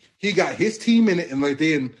there. He got his team in it, and like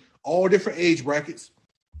they're in all different age brackets.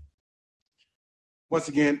 Once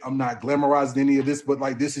again, I'm not glamorizing any of this, but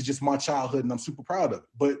like this is just my childhood, and I'm super proud of it.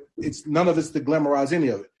 But it's none of it's to glamorize any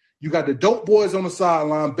of it. You got the dope boys on the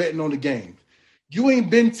sideline betting on the game. You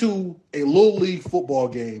ain't been to a little league football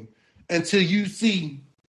game until you see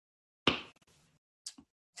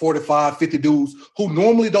 45, 50 dudes who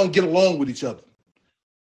normally don't get along with each other.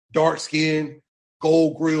 Dark skin,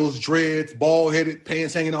 gold grills, dreads, bald-headed,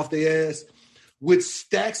 pants hanging off their ass, with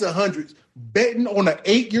stacks of hundreds, betting on an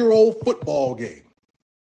 8-year-old football game.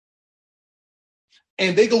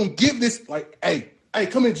 And they gonna give this like, hey,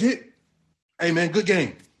 come in, Jit. Hey, man, good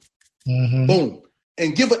game. Mm-hmm. Boom.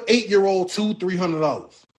 And give an 8-year-old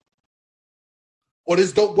 $200-$300. Or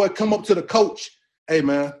this dope boy come up to the coach. Hey,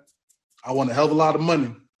 man, I want a hell of a lot of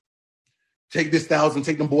money. Take this $1,000,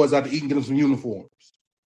 take them boys out to eat and get them some uniforms.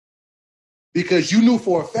 Because you knew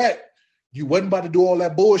for a fact you wasn't about to do all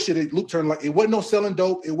that bullshit. It Luke turned like it wasn't no selling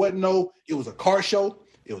dope. It was a car show.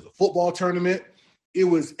 It was a football tournament. It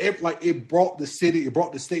was like it brought the city, it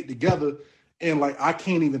brought the state together. And like I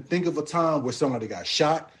can't even think of a time where somebody got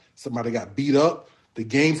shot, somebody got beat up. The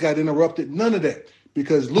games got interrupted. None of that.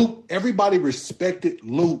 Because Luke, everybody respected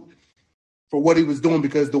Luke for what he was doing.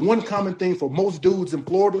 Because the one common thing for most dudes in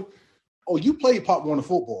Florida, oh, you played Pop Warner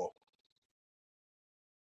football.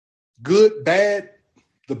 Good, bad,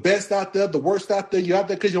 the best out there, the worst out there. You out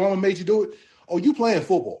there because your mama made you do it. Oh, you playing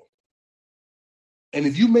football. And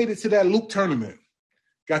if you made it to that Luke tournament,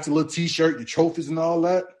 got your little T-shirt, your trophies and all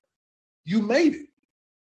that, you made it.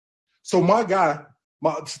 So my guy,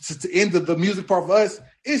 to end the music part for us,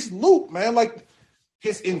 it's Luke, man. Like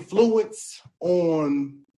his influence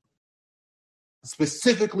on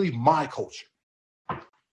specifically my culture,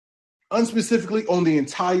 unspecifically on the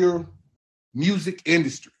entire music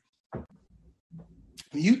industry.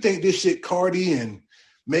 You think this shit Cardi and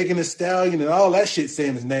Megan Thee Stallion and all that shit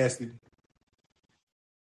Sam is nasty.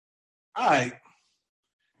 All right.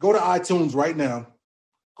 Go to iTunes right now.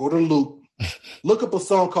 Go to Luke. Look up a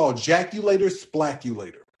song called Jackulator,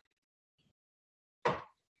 Splackulator.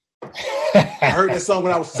 I heard that song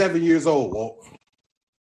when I was 7 years old, Walt.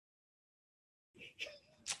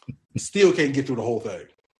 Still can't get through the whole thing.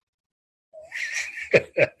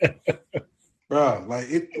 Bro,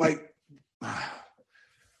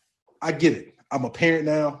 I get it. I'm a parent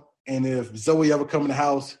now, and if Zoe ever come in the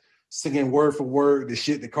house singing word for word the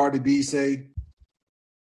shit that Cardi B say,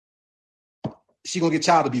 she gonna get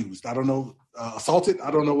child abused. I don't know, assaulted. I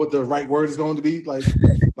don't know what the right word is going to be. Like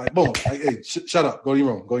boom. Like, hey, shut up. Go in your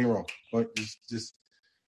room. Go in your room. Just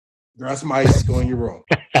grab some ice. Go in your room.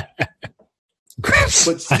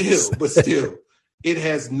 But still, it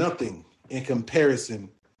has nothing in comparison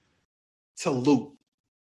to Luke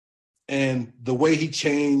and the way he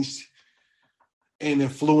changed and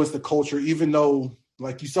influenced the culture. Even though,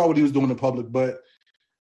 Like, you saw what he was doing in public, but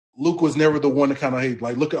Luke was never the one to kind of hate.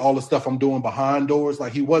 Like, look at all the stuff I'm doing behind doors.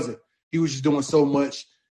 Like, he wasn't. He was just doing so much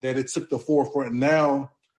that it took the forefront. And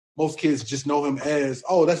now most kids just know him as,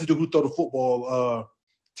 oh, that's the dude who throw the football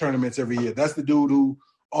tournaments every year. That's the dude who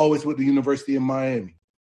always went to the University of Miami.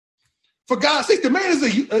 For God's sake, the man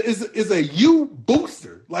is a U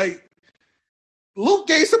booster. Like, Luke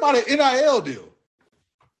gave somebody an NIL deal.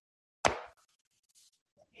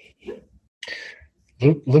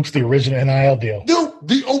 Luke's the original NIL deal. Dude,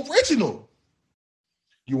 the original.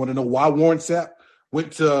 You want to know why Warren Sapp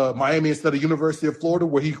went to Miami instead of University of Florida,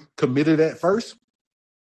 where he committed at first?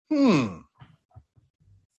 Well,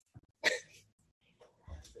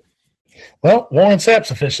 Warren Sapp's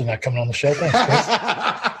officially not coming on the show. Thanks,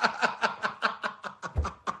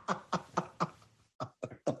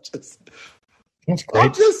 That's great.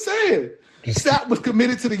 I'm just saying. Sapp was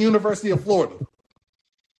committed to the University of Florida.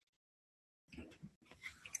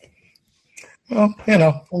 Well,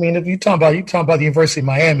 if you're talking about the University of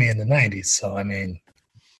Miami in the 90s. So,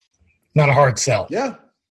 not a hard sell. Yeah.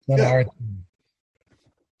 Not a hard.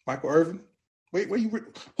 Michael Irvin. Wait,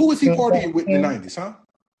 who was he partying with in the 90s, huh?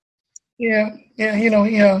 Yeah.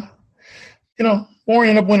 Warren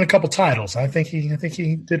ended up winning a couple titles. I think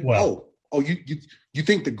he did well. Oh, you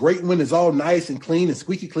think the great one is all nice and clean and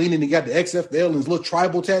squeaky clean, and he got the XFL and his little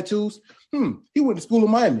tribal tattoos? He went to school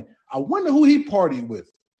in Miami. I wonder who he partied with.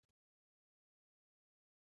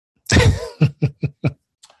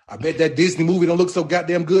 I bet that Disney movie don't look so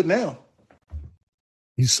goddamn good now.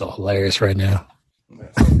 He's so hilarious right now.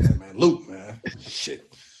 Man, Luke, man.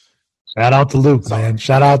 Shit. Shout out to Luke, man.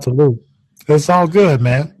 Shout out to Luke. It's all good,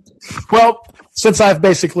 man. Well, since I've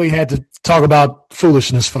basically had to talk about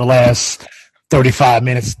foolishness for the last 35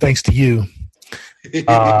 minutes, thanks to you,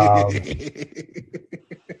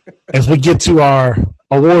 as we get to our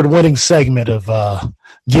award-winning segment of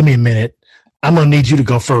Give Me a Minute, I'm going to need you to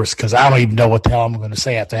go first because I don't even know what the hell I'm going to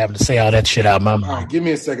say after having to say all that shit out of my mouth. All right, give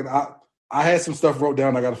me a second. I had some stuff wrote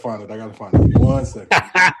down. I got to find it. Give me 1 second.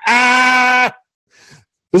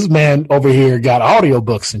 This man over here got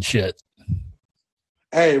audiobooks and shit.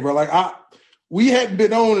 Hey, bro, we hadn't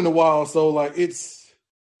been on in a while, so it's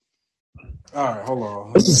all right. Hold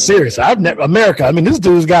on. This is serious. America. This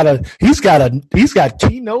dude's he's got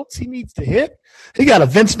keynotes he needs to hit. He got a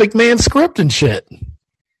Vince McMahon script and shit.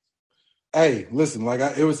 Hey, listen,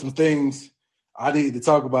 it was some things I needed to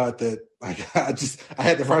talk about that. I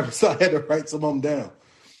had to write some of them down.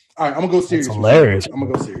 All right, I'm gonna go serious. That's hilarious. I'm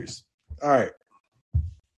gonna go serious. All right,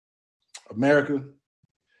 America,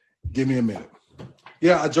 give me a minute.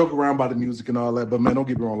 Yeah, I joke around about the music and all that, but man, don't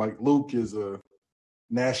get me wrong. Like, Luke is a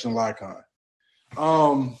national icon.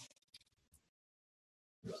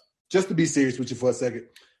 Just to be serious with you for a second,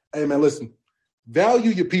 hey man, listen,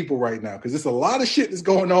 value your people right now because there's a lot of shit that's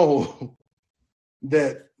going on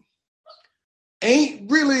that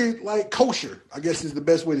ain't really like kosher, I guess is the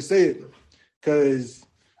best way to say it. Because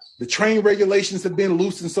the train regulations have been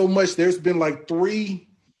loosened so much. There's been like 3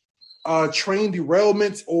 train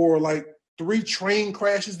derailments or like 3 train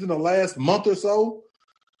crashes in the last month or so.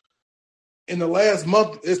 In the last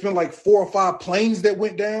month, it's been like 4 or 5 planes that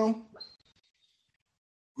went down.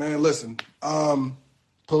 Man, listen,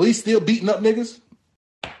 police still beating up niggas.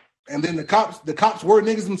 And then the cops were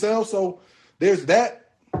niggas themselves. So there's that.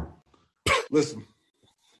 Listen,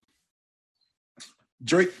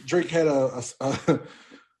 Drake had the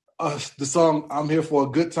song "I'm Here for a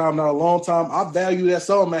Good Time, Not a Long Time." I value that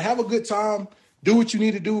song, man. Have a good time. Do what you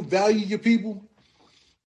need to do. Value your people.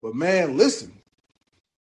 But man, listen,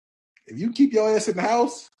 if you keep your ass in the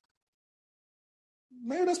house,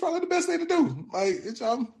 man, that's probably the best thing to do. Like,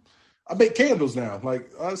 I make candles now.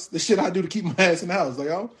 Like, that's the shit I do to keep my ass in the house.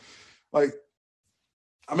 Like,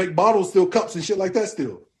 I make bottles, still cups and shit like that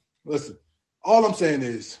still. Listen, all I'm saying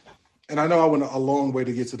is, and I know I went a long way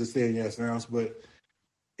to get to the stay in your ass in the house, but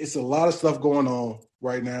it's a lot of stuff going on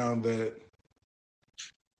right now that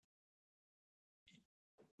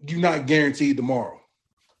you're not guaranteed tomorrow.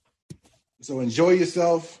 So enjoy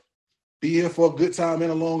yourself. Be here for a good time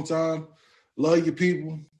and a long time. Love your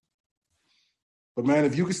people. But man,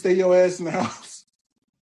 if you can stay your ass in the house,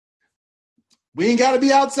 we ain't got to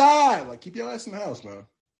be outside. Like, keep your ass in the house, man.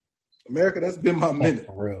 America, that's been my minute.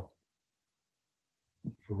 For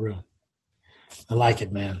real. I like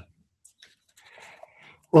it, man.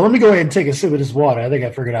 Well, let me go ahead and take a sip of this water. I think I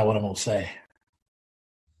figured out what I'm going to say.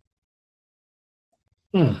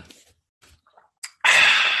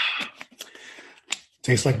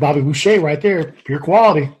 Tastes like Bobby Boucher right there. Pure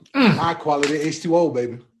quality. High quality H2O,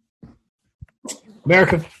 baby.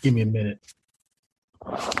 America, give me a minute.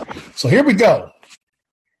 So here we go.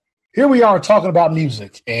 here we are talking about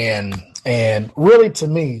music, and really to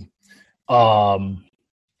me,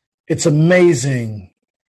 it's amazing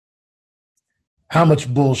how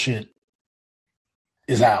much bullshit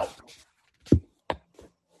is out.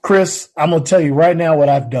 Chris, I'm going to tell you right now what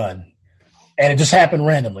I've done. And it just happened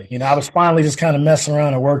randomly. I was finally just kind of messing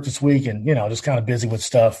around at work this week and, just kind of busy with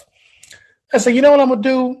stuff. I said, you know what I'm going to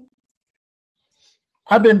do?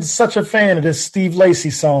 I've been such a fan of this Steve Lacy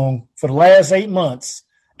song for the last 8 months.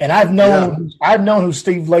 And I've known who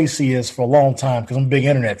Steve Lacy is for a long time because I'm a big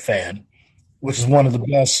internet fan, which is one of the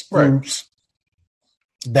best groups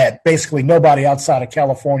that basically nobody outside of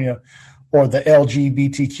California or the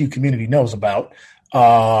LGBTQ community knows about.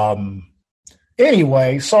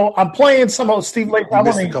 Anyway, so I'm playing some of Steve Lacy. I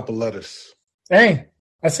missed a couple letters. Hey,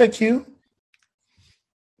 I said Q.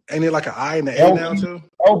 Ain't it like an I and an A now too?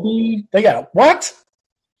 LB, they got a what?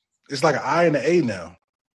 It's like an I and an A now.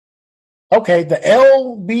 Okay, the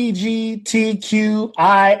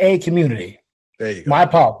LBGTQIA community. There you go. My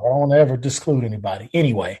apologies. I don't want to ever disclude anybody.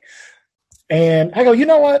 Anyway, and I go, you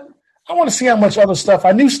know what? I want to see how much other stuff.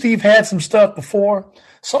 I knew Steve had some stuff before,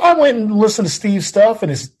 so I went and listened to Steve's stuff,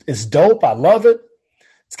 and it's dope. I love it.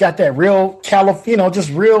 It's got that real just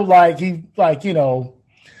real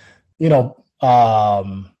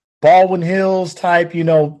Baldwin Hills type,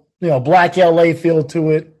 Black LA feel to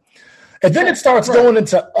it. And then it starts going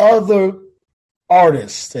into other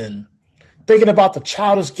artists and thinking about the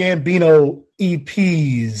Childish Gambino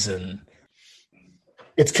EPs, and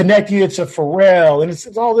it's connecting you to Pharrell, and it's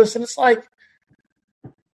all this, and it's like,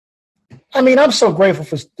 I mean, I'm so grateful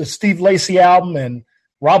for the Steve Lacy album and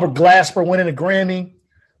Robert Glasper winning a Grammy.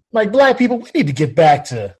 Like, Black people, we need to get back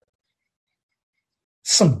to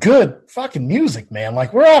some good fucking music, man.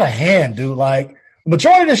 Like, we're out of hand, dude. Like, the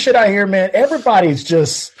majority of the shit I hear, man, everybody's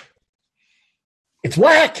just, it's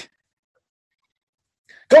whack.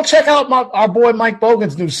 Go check out our boy Mike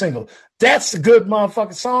Bogan's new single. That's a good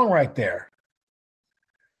motherfucking song right there.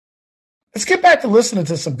 Let's get back to listening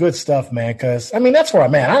to some good stuff, man, because, I mean, that's where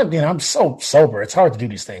I'm at. I'm so sober. It's hard to do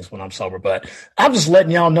these things when I'm sober, but I'm just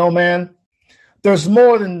letting y'all know, man, there's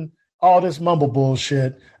more than all this mumble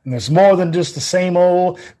bullshit, and there's more than just the same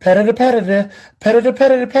old peta-da-peta-da,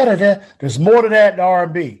 peta-da-peta-da-peta-da. There's more to that in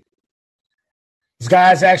R&B. There's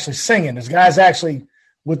guys actually singing. There's guys actually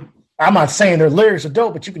I'm not saying their lyrics are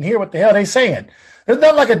dope, but you can hear what the hell they saying. There's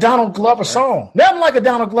nothing like a Donald Glover song. Nothing like a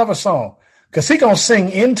Donald Glover song, because he going to sing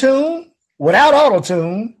in tune without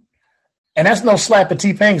auto-tune, and that's no slap at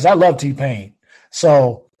T-Pain, because I love T-Pain.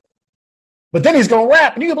 So, but then he's going to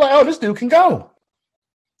rap, and you can be like, oh, this dude can go.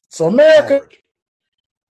 So, America,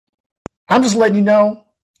 I'm just letting you know,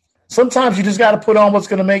 sometimes you just got to put on what's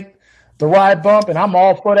going to make the ride bump, and I'm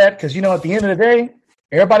all for that, because, at the end of the day,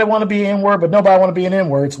 everybody want to be N-word, but nobody want to be an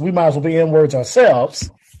N-word, so we might as well be N-words ourselves.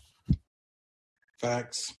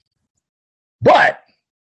 Facts. But,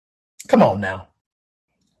 come on now.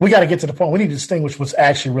 We got to get to the point. We need to distinguish what's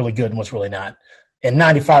actually really good and what's really not. And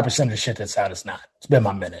 95% of the shit that's out is not. It's been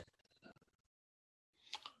my minute.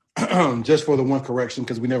 Just for the one correction,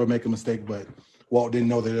 because we never make a mistake, but Walt didn't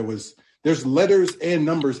know that there's letters and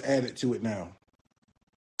numbers added to it now.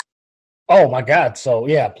 Oh my God. So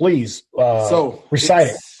yeah, please recite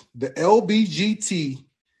it. The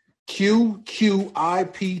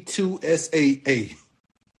LBGTQQIP2SAA,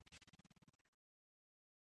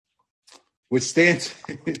 which stands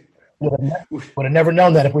would have never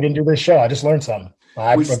known that if we didn't do this show. I just learned something.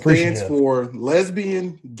 Which stands for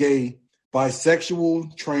lesbian, gay,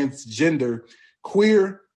 bisexual, transgender,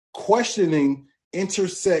 queer, questioning,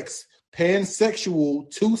 intersex, pansexual,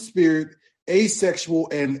 two-spirit, asexual,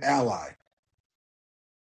 and ally.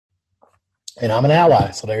 And I'm an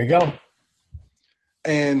ally, so there you go.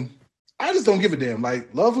 And I just don't give a damn.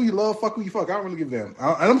 Like, love who you love, fuck who you fuck. I don't really give a damn. And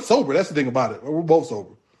I'm sober. That's the thing about it. We're both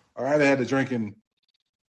sober. I haven't had a drink in,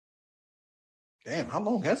 damn, how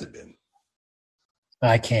long has it been?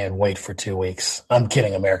 I can't wait for 2 weeks. I'm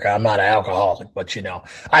kidding, America. I'm not an alcoholic, but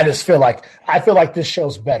I just feel like this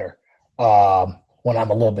show's better when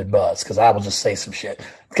I'm a little bit buzzed, because I will just say some shit.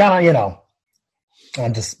 Kind of,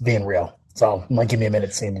 I'm just being real. So it might give me a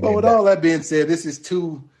minute to see. But with all that being said, this is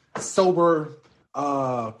two sober,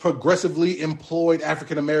 progressively employed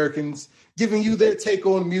African Americans giving you their take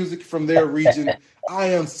on music from their region. I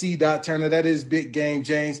am C. Turner. That is Big Game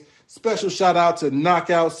James. Special shout out to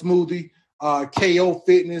Knockout Smoothie, KO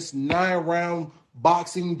Fitness, 9-round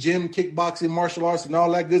boxing, gym, kickboxing, martial arts, and all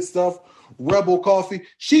that good stuff. Rebel Coffee,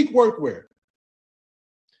 Chic Workwear,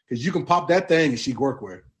 because you can pop that thing in Chic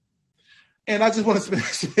Workwear. And I just want to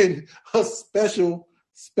spend a special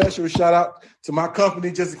shout out to my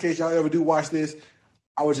company, just in case y'all ever do watch this.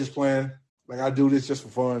 I was just playing. Like, I do this just for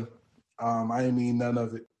fun. I ain't mean none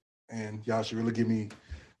of it. And y'all should really give me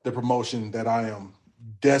the promotion that I am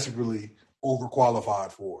desperately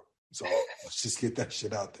overqualified for. So let's just get that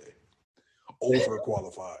shit out there.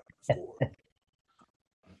 Overqualified for.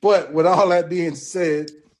 But with all that being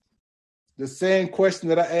said, the same question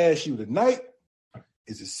that I asked you tonight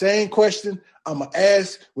is the same question I'm going to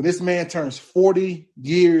ask when this man turns 40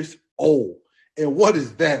 years old. And what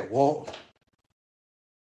is that, Walt?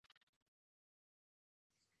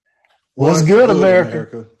 What's good,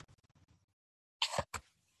 America?